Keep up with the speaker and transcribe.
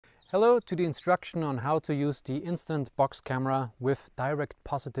Hello to the instruction on how to use the instant box camera with direct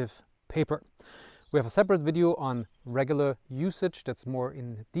positive paper. We have a separate video on regular usage that's more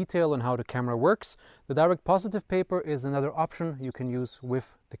in detail on how the camera works. The direct positive paper is another option you can use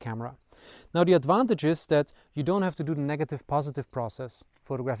with the camera. Now the advantage is that you don't have to do the negative positive process,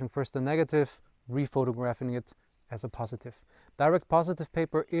 photographing first the negative, rephotographing it as a positive. Direct positive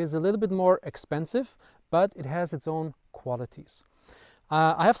paper is a little bit more expensive, but it has its own qualities.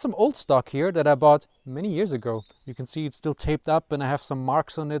 I have some old stock here that I bought many years ago. You can see it's still taped up and I have some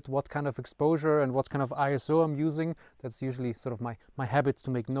marks on it, what kind of exposure and what kind of ISO I'm using. That's usually sort of my habit to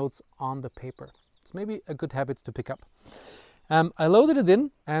make notes on the paper. It's maybe a good habit to pick up. I loaded it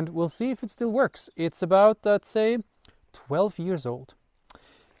in and we'll see if it still works. It's about, let's say, 12 years old.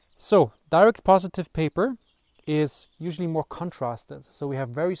 So direct positive paper is usually more contrasted. So we have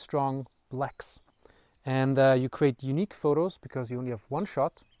very strong blacks. And you create unique photos because you only have one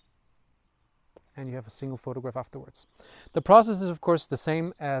shot and you have a single photograph afterwards. The process is of course the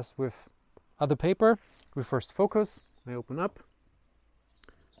same as with other paper. We first focus, I open up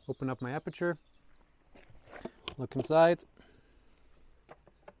my aperture, look inside,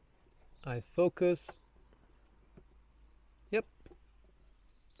 I focus, yep,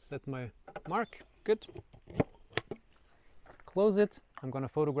 set my mark, good. Close it. I'm going to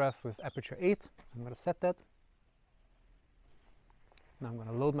photograph with aperture 8. I'm going to set that. Now I'm going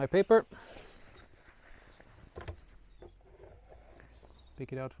to load my paper.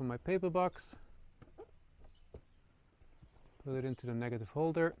 Pick it out from my paper box. Put it into the negative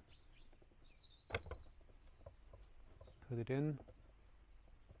holder. Put it in.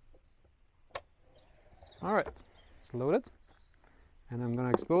 Alright, it's loaded. And I'm going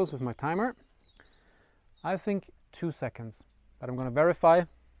to expose with my timer. I think 2 seconds. But I'm going to verify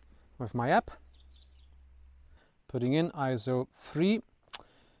with my app, putting in ISO 3.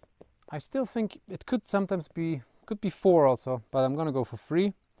 I still think it could sometimes be, could be 4 also, but I'm going to go for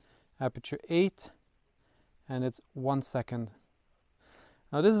 3. Aperture 8, and it's 1 second.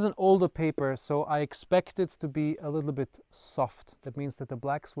 Now this is an older paper, so I expect it to be a little bit soft. That means that the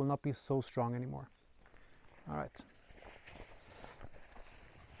blacks will not be so strong anymore. All right.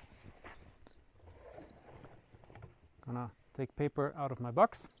 Gonna take paper out of my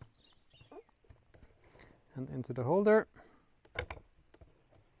box and into the holder.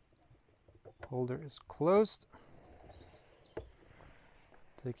 Holder is closed.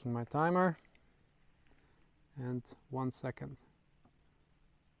 Taking my timer and 1 second.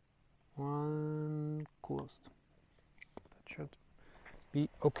 One closed. That should be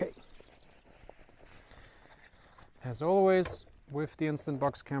okay. As always with the instant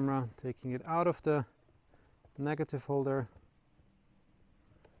box camera, taking it out of the negative holder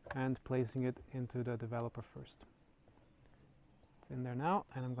and placing it into the developer first. It's in there now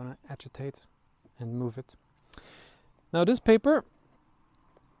and I'm going to agitate and move it. Now this paper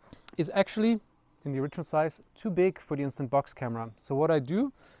is actually in the original size too big for the instant box camera. So what I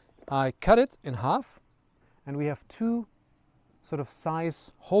do, I cut it in half and we have two sort of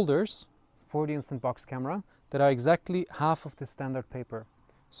size holders for the instant box camera that are exactly half of the standard paper.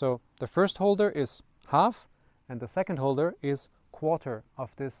 So the first holder is half and the second holder is quarter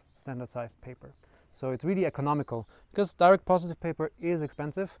of this standard sized paper. So it's really economical because direct positive paper is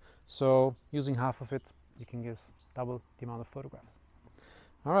expensive. So using half of it, you can use double the amount of photographs.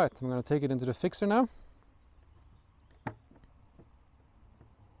 All right, I'm going to take it into the fixer now.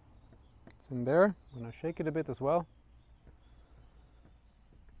 It's in there. I'm going to shake it a bit as well.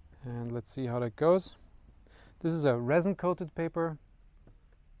 And let's see how that goes. This is a resin coated paper.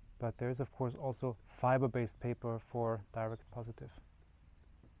 But there is of course also fiber-based paper for direct positive.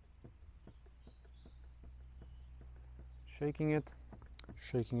 Shaking it,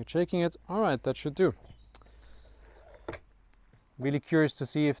 shaking it, shaking it. All right, that should do. Really curious to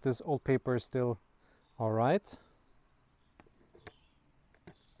see if this old paper is still all right.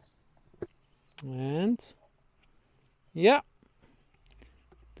 And yeah,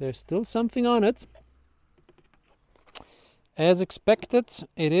 there's still something on it. As expected,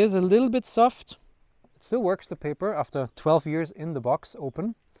 it is a little bit soft. It still works, the paper, after 12 years in the box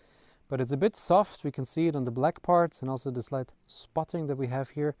open. But it's a bit soft. We can see it on the black parts and also the slight spotting that we have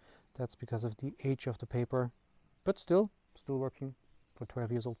here. That's because of the age of the paper. But still working for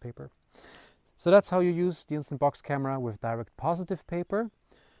 12 years old paper. So that's how you use the instant box camera with direct positive paper.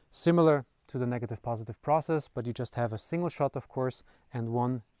 Similar to the negative positive process, but you just have a single shot, of course, and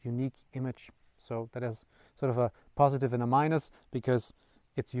one unique image. So that is sort of a positive and a minus because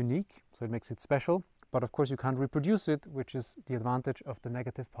it's unique, so it makes it special. But of course you can't reproduce it, which is the advantage of the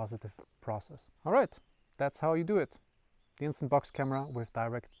negative positive process. All right, that's how you do it. the instant box camera with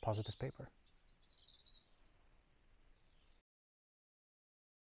direct positive paper.